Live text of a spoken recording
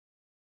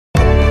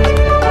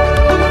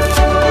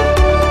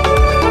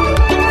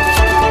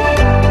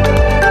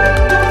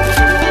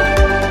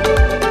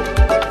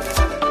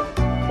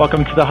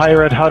Welcome to the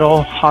Higher Ed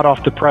Huddle, hot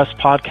off the press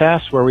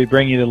podcast, where we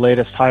bring you the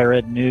latest higher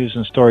ed news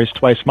and stories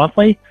twice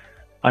monthly.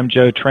 I'm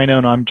Joe Traino,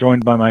 and I'm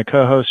joined by my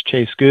co-host,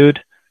 Chase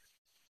Good.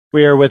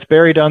 We are with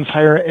Barry Dunn's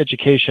Higher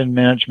Education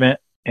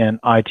Management and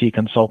IT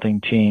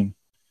Consulting team.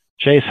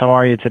 Chase, how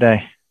are you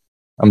today?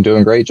 I'm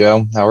doing great,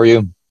 Joe. How are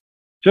you?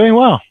 Doing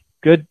well.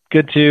 Good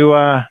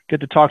to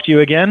talk to you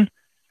again.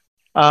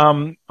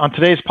 On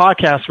today's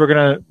podcast, we're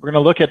gonna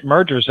look at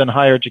mergers in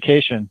higher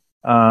education,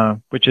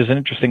 which is an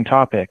interesting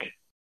topic.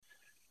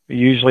 We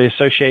usually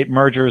associate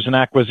mergers and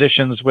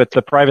acquisitions with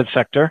the private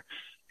sector,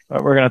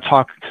 but we're going to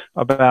talk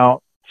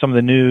about some of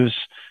the news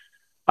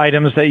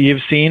items that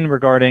you've seen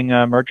regarding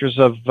mergers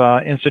of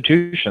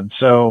institutions.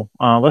 So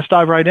let's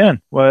dive right in.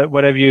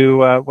 What have you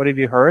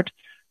heard?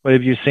 What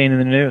have you seen in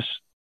the news?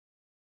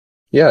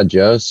 Yeah,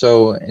 Joe.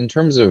 So in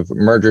terms of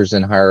mergers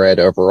in higher ed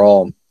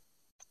overall,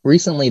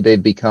 recently,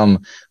 they've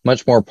become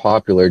much more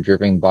popular,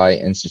 driven by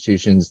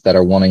institutions that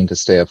are wanting to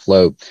stay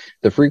afloat.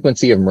 The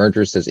frequency of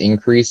mergers has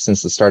increased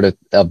since the start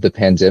of the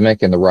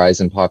pandemic and the rise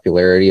in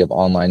popularity of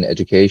online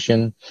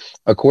education.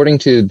 According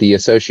to the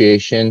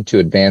Association to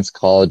Advance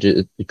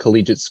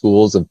Collegiate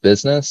Schools of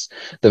Business,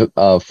 the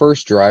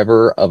first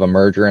driver of a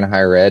merger in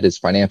higher ed is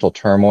financial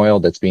turmoil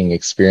that's being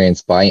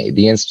experienced by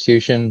the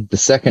institution. The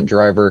second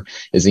driver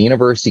is a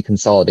university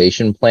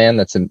consolidation plan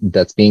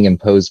that's being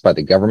imposed by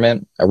the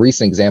government. A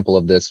recent example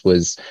of this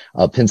was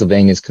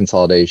Pennsylvania's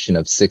consolidation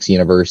of 6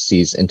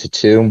 universities into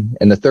 2.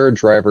 And the third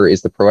driver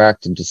is the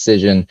proactive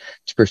decision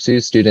to pursue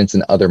students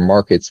in other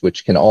markets,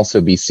 which can also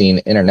be seen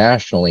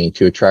internationally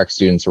to attract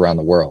students around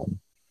the world.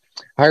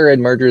 Higher ed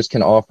mergers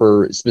can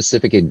offer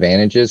specific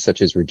advantages,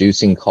 such as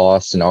reducing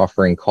costs and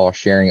offering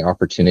cost-sharing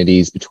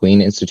opportunities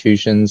between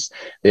institutions.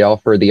 They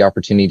offer the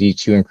opportunity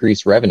to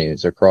increase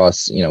revenues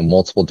across,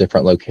 multiple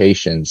different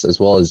locations, as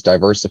well as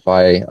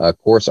diversify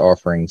course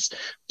offerings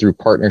through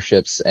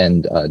partnerships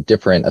and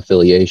different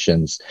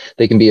affiliations.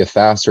 They can be a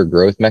faster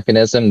growth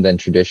mechanism than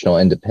traditional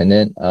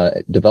independent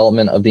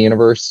development of the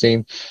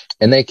university.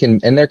 And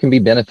there can be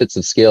benefits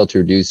of scale to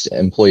reduce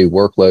employee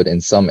workload in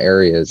some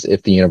areas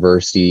if the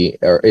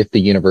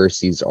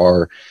universities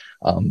are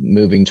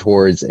moving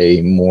towards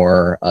a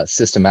more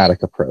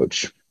systematic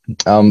approach.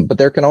 But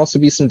there can also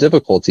be some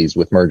difficulties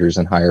with mergers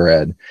in higher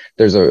ed.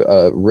 There's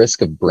a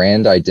risk of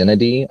brand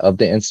identity of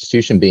the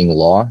institution being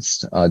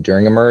lost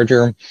during a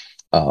merger.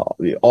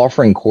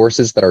 Offering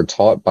courses that are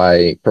taught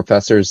by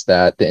professors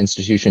that the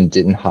institution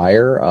didn't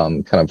hire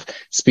kind of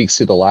speaks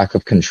to the lack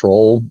of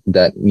control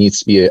that needs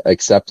to be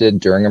accepted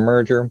during a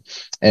merger.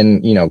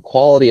 And,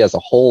 quality as a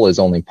whole is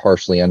only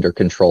partially under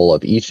control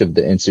of each of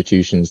the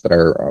institutions that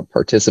are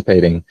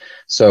participating.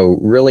 So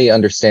really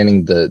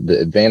understanding the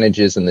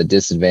advantages and the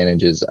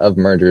disadvantages of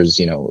mergers,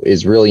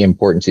 is really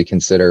important to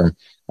consider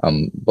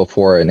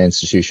before an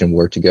institution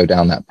were to go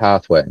down that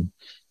pathway.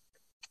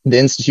 The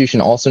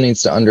institution also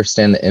needs to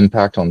understand the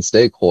impact on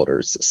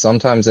stakeholders.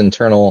 Sometimes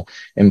internal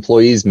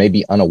employees may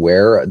be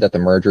unaware that the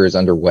merger is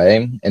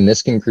underway, and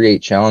this can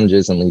create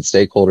challenges and lead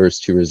stakeholders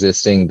to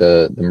resisting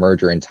the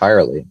merger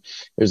entirely.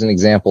 There's an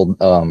example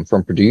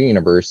from Purdue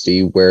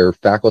University where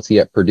faculty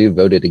at Purdue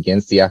voted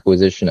against the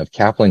acquisition of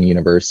Kaplan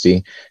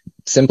University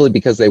simply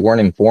because they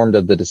weren't informed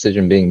of the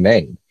decision being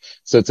made.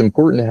 So it's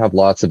important to have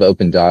lots of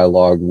open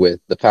dialogue with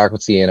the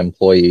faculty and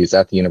employees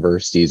at the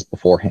universities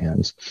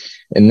beforehand.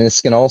 And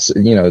this can also,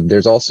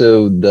 there's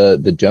also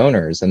the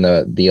donors and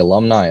the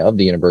alumni of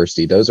the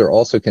university. Those are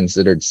also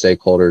considered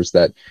stakeholders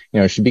that,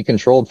 should be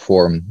controlled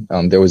for.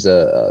 There was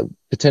a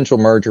potential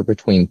merger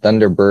between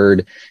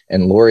Thunderbird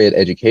and Laureate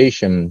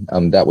Education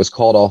that was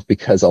called off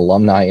because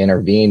alumni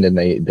intervened and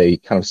they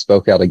kind of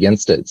spoke out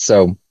against it.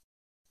 So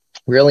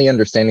really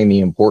understanding the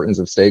importance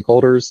of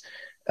stakeholders,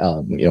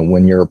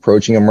 when you're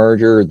approaching a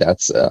merger,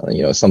 that's,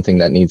 something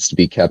that needs to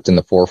be kept in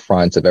the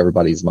forefront of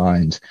everybody's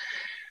mind.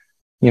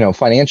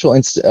 Financial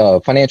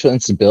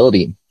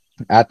instability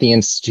at the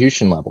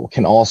institution level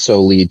can also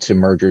lead to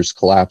mergers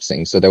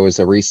collapsing. So there was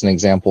a recent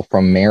example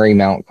from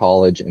Marymount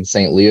College and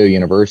St. Leo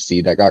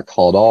University that got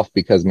called off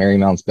because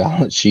Marymount's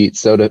balance sheet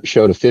showed a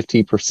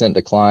 50%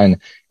 decline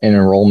in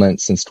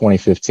enrollment since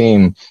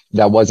 2015.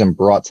 That wasn't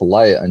brought to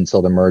light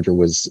until the merger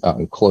was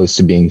close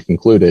to being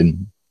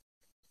concluded.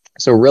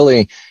 So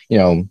really,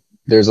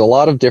 there's a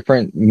lot of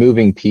different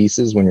moving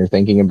pieces when you're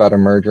thinking about a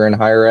merger in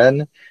higher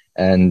ed.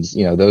 And,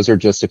 those are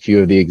just a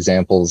few of the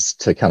examples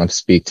to kind of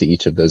speak to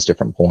each of those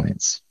different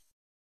points.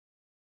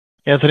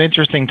 Yeah, it's an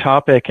interesting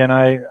topic. And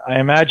I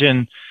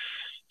imagine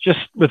just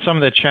with some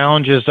of the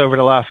challenges over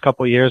the last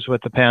couple of years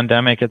with the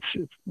pandemic,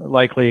 it's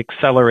likely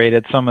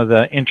accelerated some of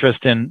the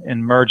interest in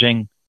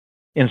merging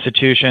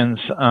institutions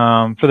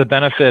for the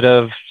benefit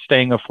of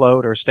staying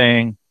afloat or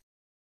staying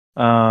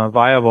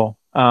viable.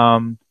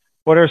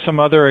 What are some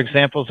other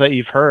examples that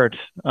you've heard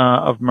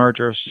of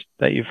mergers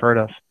that you've heard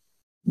of?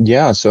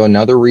 Yeah, so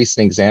another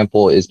recent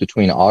example is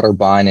between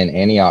Otterbein and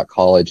Antioch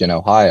College in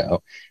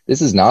Ohio.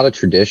 This is not a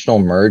traditional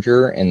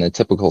merger in the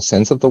typical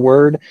sense of the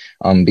word,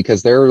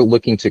 because they're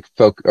looking to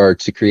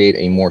to create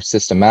a more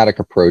systematic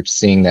approach,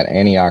 seeing that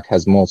Antioch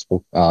has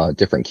multiple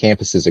different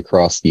campuses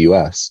across the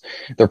U.S.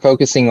 They're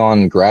focusing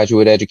on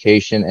graduate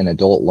education and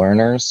adult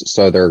learners,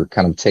 so they're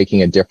kind of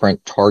taking a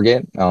different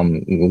target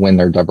when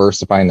they're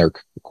diversifying their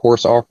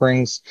course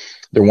offerings.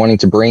 They're wanting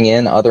to bring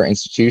in other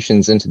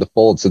institutions into the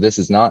fold. So this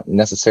is not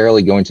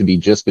necessarily going to be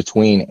just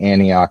between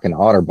Antioch and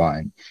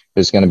Otterbein.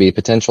 There's going to be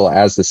potential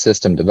as the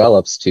system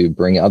develops to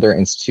bring other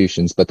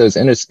institutions, but those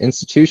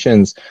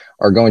institutions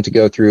are going to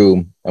go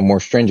through a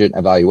more stringent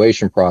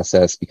evaluation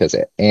process because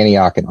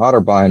Antioch and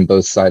Otterbein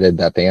both cited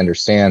that they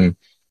understand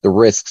the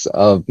risks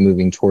of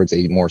moving towards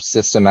a more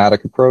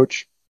systematic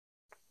approach.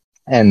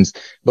 And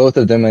both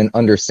of them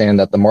understand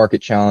that the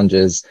market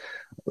challenges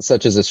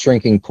such as a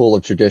shrinking pool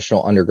of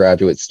traditional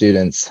undergraduate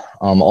students,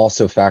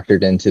 also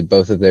factored into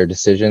both of their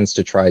decisions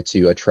to try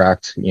to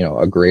attract,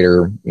 a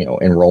greater,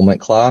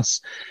 enrollment class.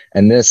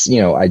 And this,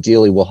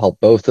 ideally will help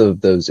both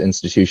of those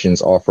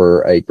institutions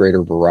offer a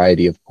greater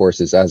variety of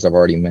courses, as I've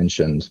already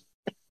mentioned.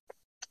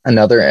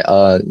 Another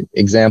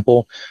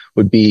example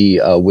would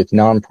be with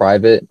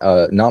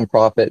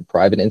nonprofit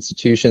private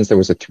institutions. There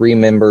was a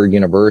 3-member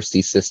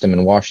university system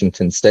in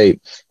Washington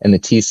State, and the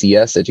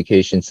TCS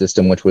education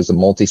system, which was a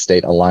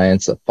multi-state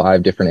alliance of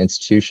 5 different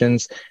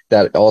institutions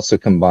that also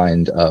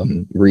combined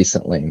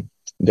recently.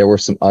 There were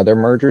some other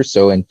mergers.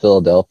 So in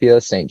Philadelphia,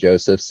 St.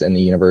 Joseph's and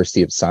the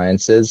University of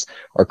Sciences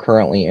are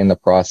currently in the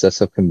process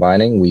of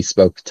combining. We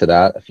spoke to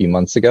that a few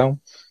months ago.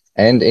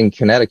 And in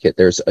Connecticut,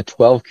 there's a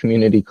 12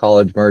 community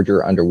college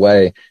merger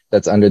underway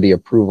that's under the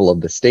approval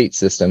of the state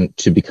system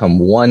to become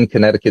one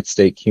Connecticut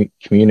State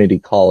Community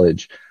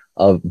College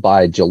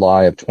by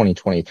July of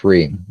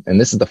 2023. And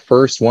this is the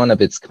first one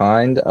of its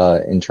kind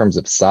in terms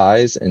of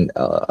size and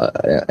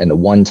a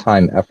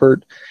one-time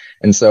effort.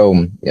 And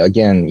so,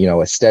 again,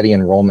 a steady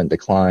enrollment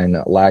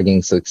decline,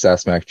 lagging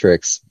success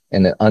metrics,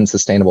 and an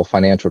unsustainable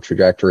financial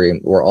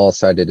trajectory were all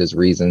cited as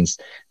reasons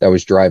that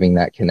was driving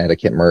that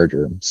Connecticut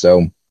merger.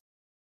 So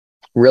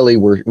really,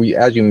 we,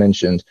 as you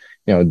mentioned,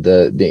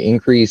 the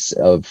increased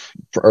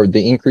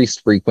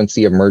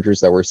frequency of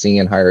mergers that we're seeing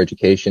in higher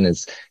education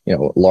is,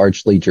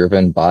 largely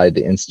driven by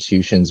the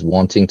institutions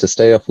wanting to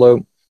stay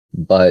afloat,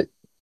 but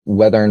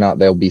whether or not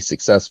they'll be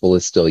successful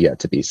is still yet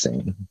to be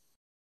seen.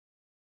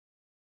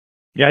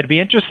 Yeah, I'd be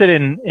interested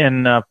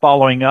in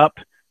following up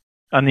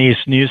on these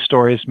news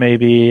stories,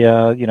 maybe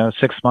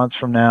 6 months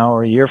from now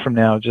or a year from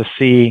now, just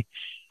see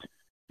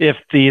if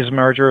these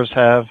mergers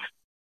have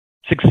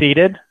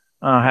succeeded.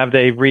 Have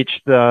they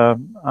reached the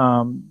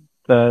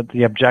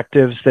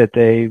objectives that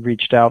they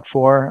reached out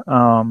for?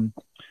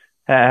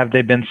 Have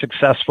they been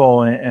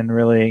successful in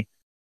really,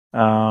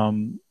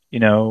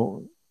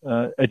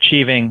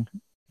 achieving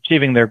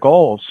their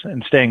goals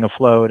and staying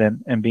afloat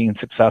and being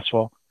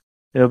successful?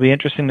 It'll be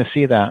interesting to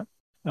see that.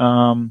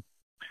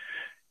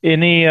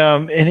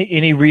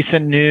 Any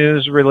recent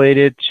news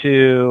related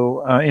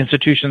to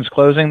institutions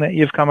closing that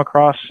you've come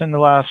across in the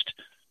last?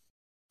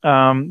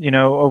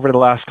 Over the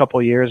last couple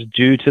of years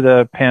due to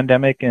the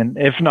pandemic? And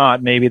if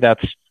not, maybe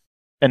that's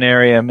an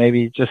area,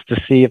 maybe just to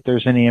see if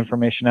there's any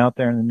information out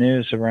there in the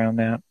news around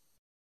that.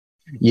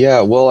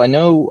 Yeah, well, I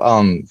know,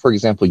 for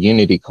example,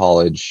 Unity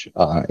College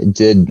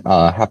did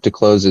have to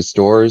close its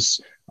doors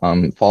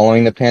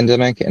following the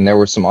pandemic. And there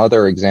were some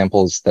other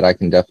examples that I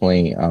can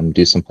definitely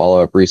do some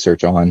follow-up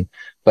research on.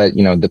 But,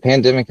 the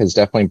pandemic has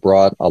definitely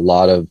brought a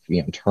lot of,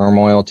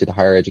 turmoil to the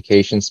higher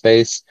education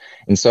space.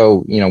 And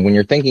so, when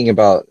you're thinking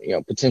about,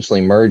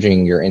 potentially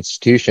merging your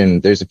institution,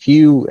 there's a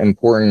few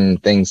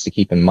important things to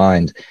keep in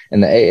mind.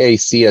 And the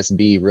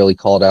AACSB really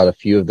called out a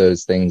few of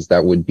those things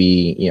that would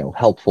be,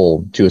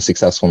 helpful to a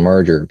successful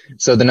merger.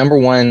 So the number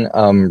one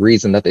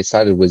reason that they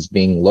cited was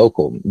being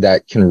local.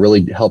 That can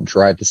really help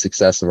drive the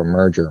success of a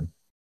merger.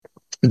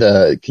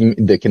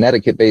 The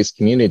Connecticut-based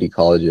community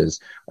colleges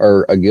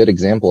are a good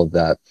example of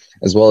that,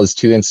 as well as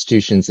 2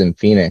 institutions in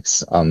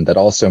Phoenix that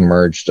also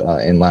merged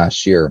in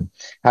last year.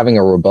 Having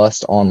a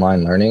robust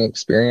online learning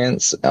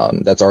experience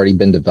that's already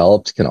been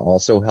developed can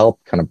also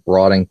help kind of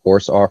broaden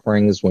course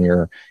offerings when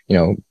you're,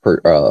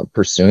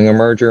 pursuing a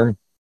merger.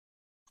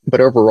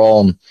 But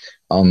overall,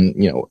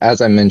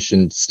 as I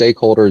mentioned,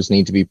 stakeholders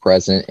need to be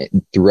present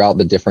throughout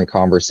the different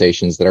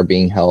conversations that are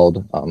being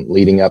held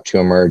leading up to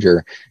a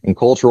merger, and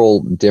cultural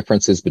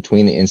differences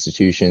between the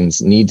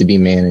institutions need to be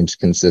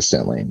managed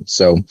consistently.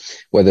 So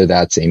whether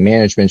that's a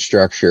management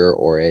structure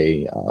or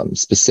a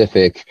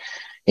specific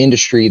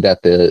industry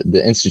that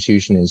the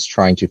institution is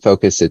trying to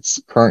focus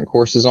its current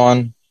courses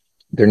on,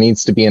 there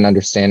needs to be an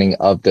understanding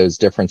of those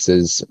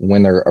differences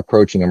when they're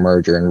approaching a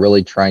merger and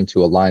really trying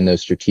to align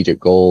those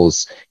strategic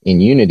goals in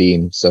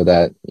unity so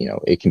that,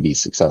 it can be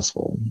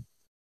successful.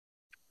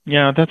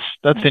 Yeah, that's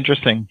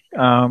interesting.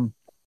 I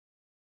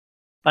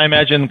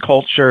imagine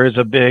culture is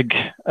a big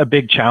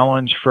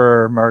challenge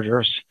for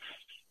mergers,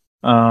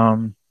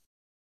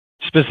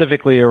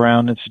 specifically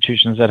around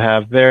institutions that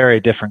have very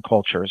different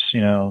cultures,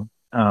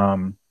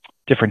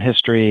 different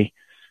history.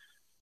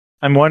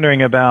 I'm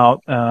wondering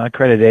about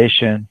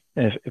accreditation,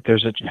 if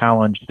there's a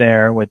challenge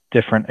there with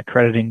different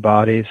accrediting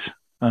bodies.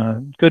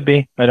 Could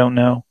be, I don't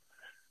know.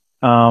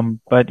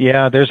 But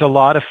yeah, there's a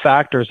lot of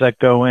factors that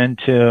go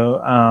into,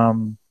 a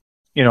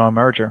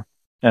merger,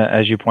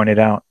 as you pointed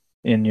out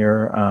in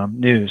your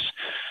news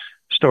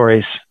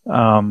stories.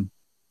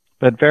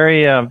 But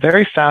very,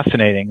 very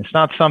fascinating. It's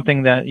not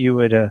something that you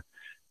would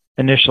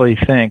initially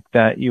think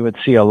that you would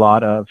see a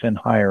lot of in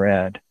higher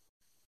ed.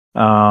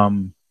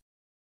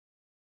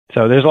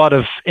 So there's a lot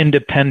of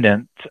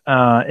independence,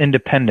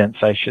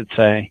 I should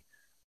say.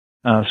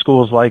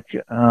 Schools like,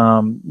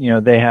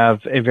 they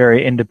have a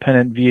very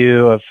independent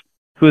view of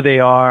who they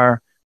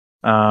are,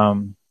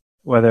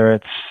 whether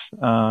it's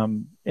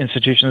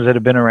institutions that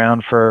have been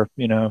around for,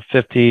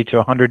 50 to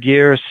 100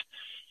 years.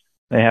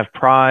 They have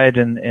pride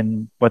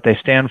in what they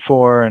stand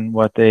for and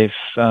what they've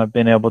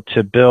been able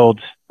to build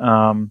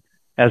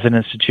as an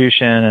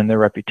institution and their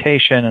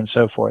reputation and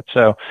so forth.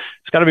 So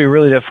it's got to be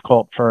really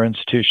difficult for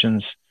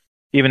institutions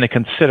even to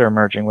consider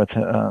merging with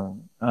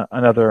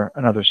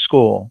another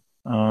school.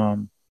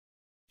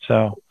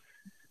 So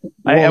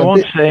I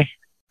won't say.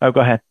 Oh,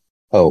 go ahead.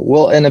 Oh,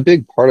 well, and a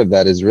big part of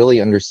that is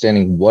really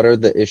understanding what are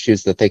the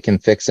issues that they can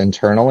fix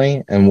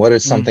internally and what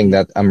is something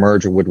that a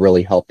merger would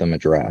really help them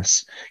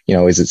address.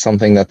 Is it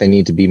something that they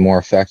need to be more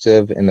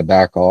effective in the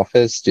back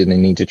office? Do they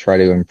need to try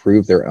to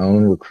improve their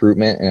own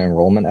recruitment and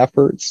enrollment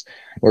efforts?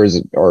 Or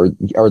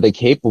are they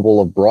capable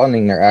of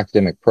broadening their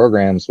academic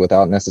programs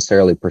without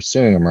necessarily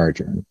pursuing a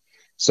merger?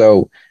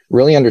 So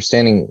really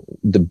understanding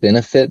the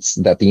benefits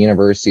that the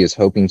university is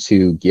hoping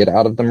to get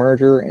out of the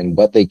merger and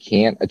what they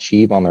can't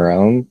achieve on their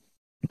own,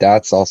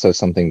 that's also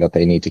something that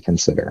they need to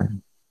consider.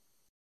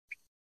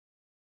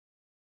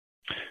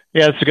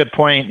 Yeah, that's a good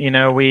point.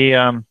 We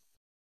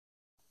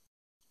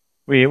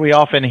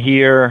often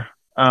hear,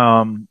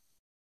 that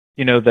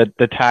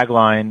the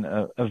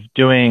tagline of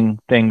doing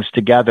things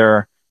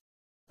together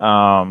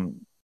can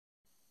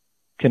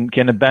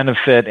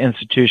benefit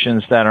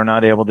institutions that are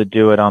not able to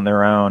do it on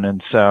their own.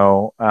 And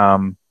so,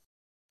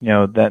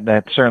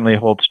 that certainly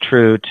holds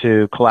true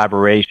to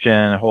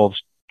collaboration,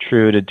 holds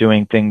true to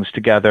doing things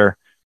together,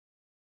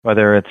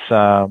 whether it's,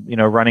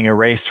 running a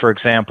race, for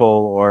example,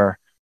 or,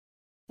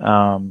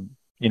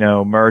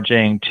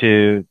 merging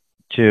to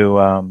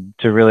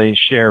really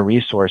share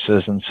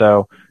resources. And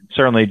so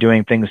certainly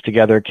doing things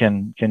together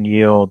can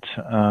yield,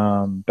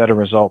 better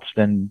results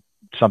than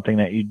something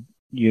that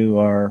you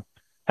are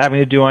having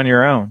to do on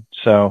your own.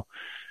 So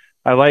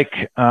I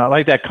like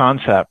that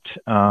concept.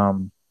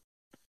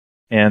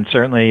 And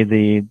certainly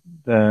the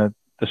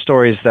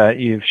stories that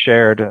you've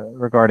shared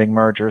regarding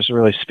mergers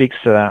really speaks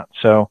to that.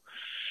 So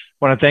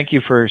I want to thank you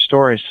for your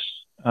stories,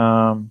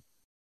 for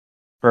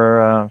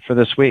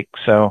this week.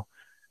 So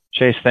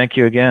Chase, thank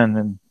you again.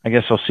 And I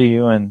guess I'll see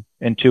you in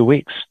 2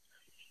 weeks.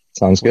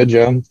 Sounds good,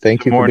 Joe.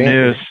 Thank you for being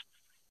here. More news.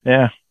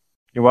 Yeah,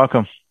 you're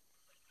welcome.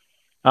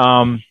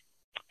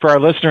 For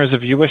our listeners,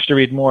 if you wish to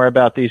read more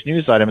about these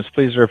news items,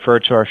 please refer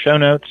to our show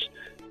notes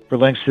for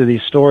links to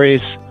these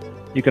stories.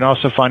 You can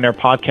also find our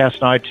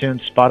podcast on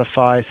iTunes,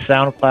 Spotify,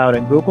 SoundCloud,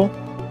 and Google.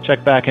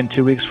 Check back in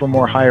 2 weeks for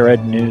more higher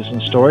ed news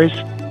and stories.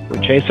 For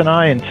Chase and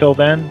I, until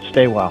then,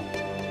 stay well.